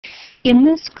In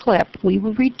this clip, we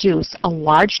will reduce a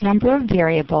large number of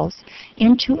variables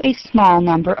into a small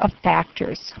number of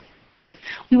factors.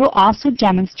 We will also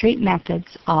demonstrate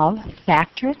methods of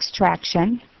factor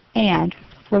extraction and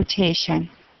rotation.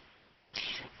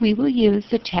 We will use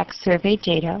the text survey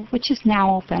data, which is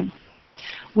now open.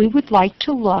 We would like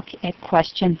to look at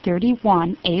question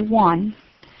 31A1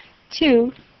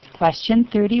 to question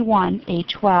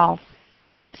 31A12.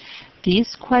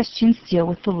 These questions deal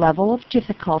with the level of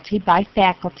difficulty by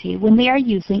faculty when they are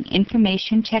using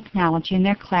information technology in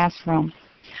their classroom.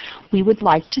 We would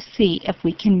like to see if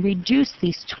we can reduce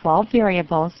these 12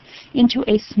 variables into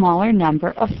a smaller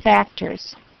number of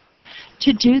factors.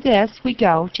 To do this, we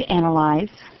go to Analyze,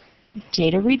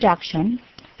 Data Reduction,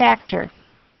 Factor.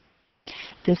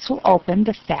 This will open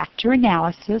the Factor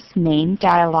Analysis main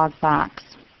dialog box.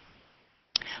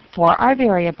 For our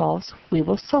variables, we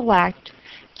will select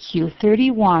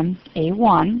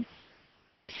Q31A1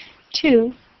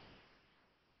 to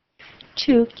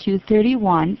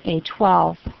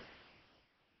Q31A12.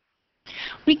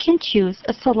 We can choose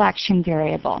a selection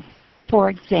variable. For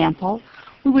example,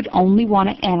 we would only want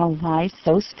to analyze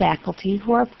those faculty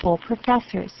who are full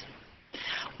professors.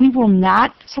 We will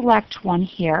not select one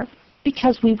here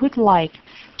because we would like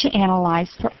to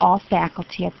analyze for all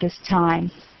faculty at this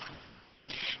time.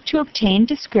 To obtain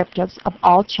descriptives of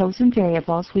all chosen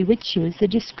variables, we would choose the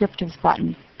Descriptives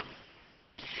button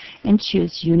and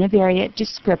choose Univariate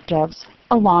Descriptives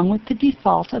along with the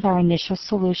default of our initial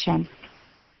solution.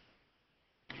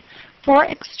 For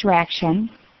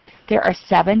extraction, there are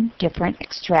 7 different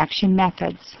extraction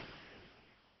methods.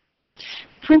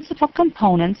 Principal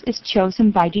components is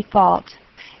chosen by default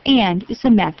and is the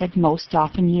method most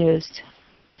often used.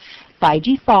 By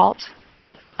default,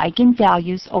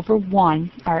 eigenvalues over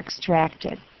 1 are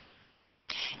extracted.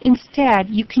 Instead,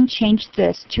 you can change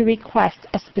this to request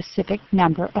a specific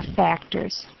number of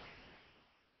factors.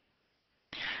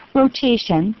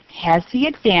 Rotation has the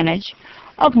advantage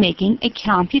of making a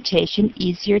computation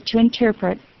easier to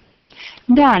interpret.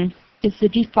 None is the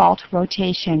default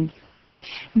rotation.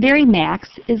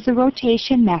 Varimax is the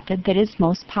rotation method that is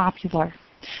most popular,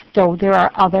 though there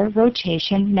are other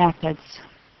rotation methods.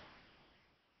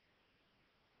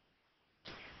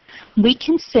 We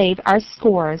can save our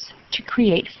scores to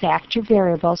create factor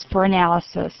variables for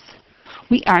analysis.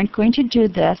 We aren't going to do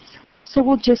this, so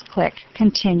we'll just click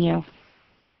Continue.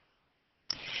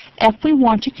 If we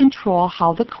want to control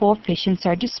how the coefficients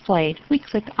are displayed, we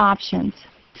click Options.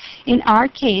 In our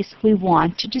case, we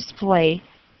want to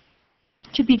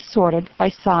be sorted by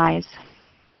size.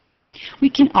 We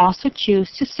can also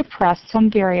choose to suppress some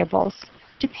variables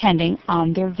depending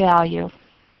on their value.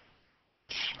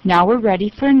 Now we're ready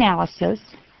for analysis,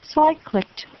 so I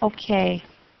clicked OK.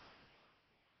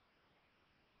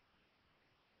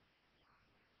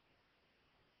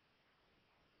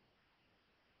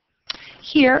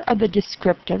 Here are the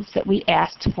descriptives that we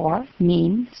asked for: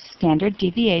 mean, standard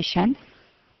deviation.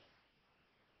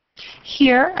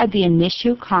 Here are the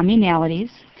initial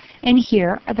communalities, and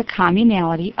here are the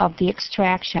communality of the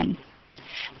extraction.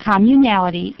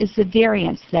 Communality is the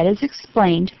variance that is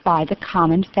explained by the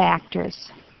common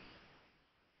factors.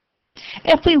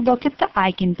 If we look at the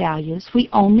eigenvalues, we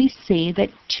only see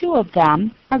that 2 of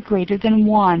them are greater than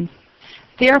 1.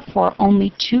 Therefore,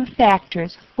 only 2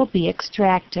 factors will be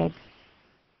extracted.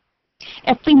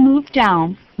 If we move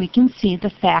down, we can see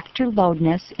the factor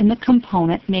loadness in the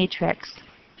component matrix.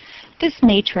 This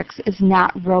matrix is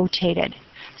not rotated,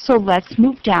 so let's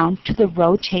move down to the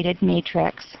rotated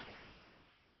matrix.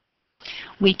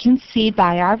 We can see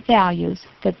by our values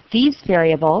that these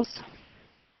variables,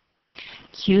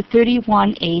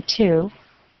 Q31A2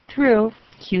 through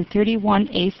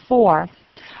Q31A4,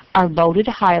 are loaded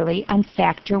highly on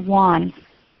factor 1.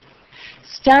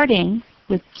 Starting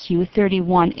with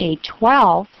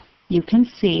Q31A12, you can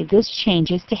see this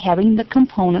changes to having the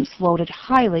components loaded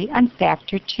highly on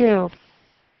factor 2.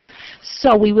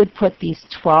 So we would put these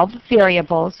 12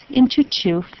 variables into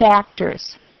 2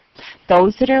 factors: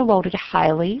 those that are loaded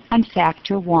highly on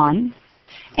factor 1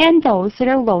 and those that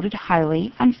are loaded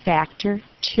highly on factor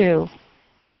 2.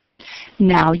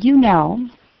 Now you know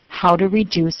how to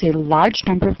reduce a large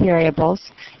number of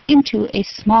variables into a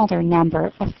smaller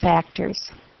number of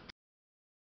factors.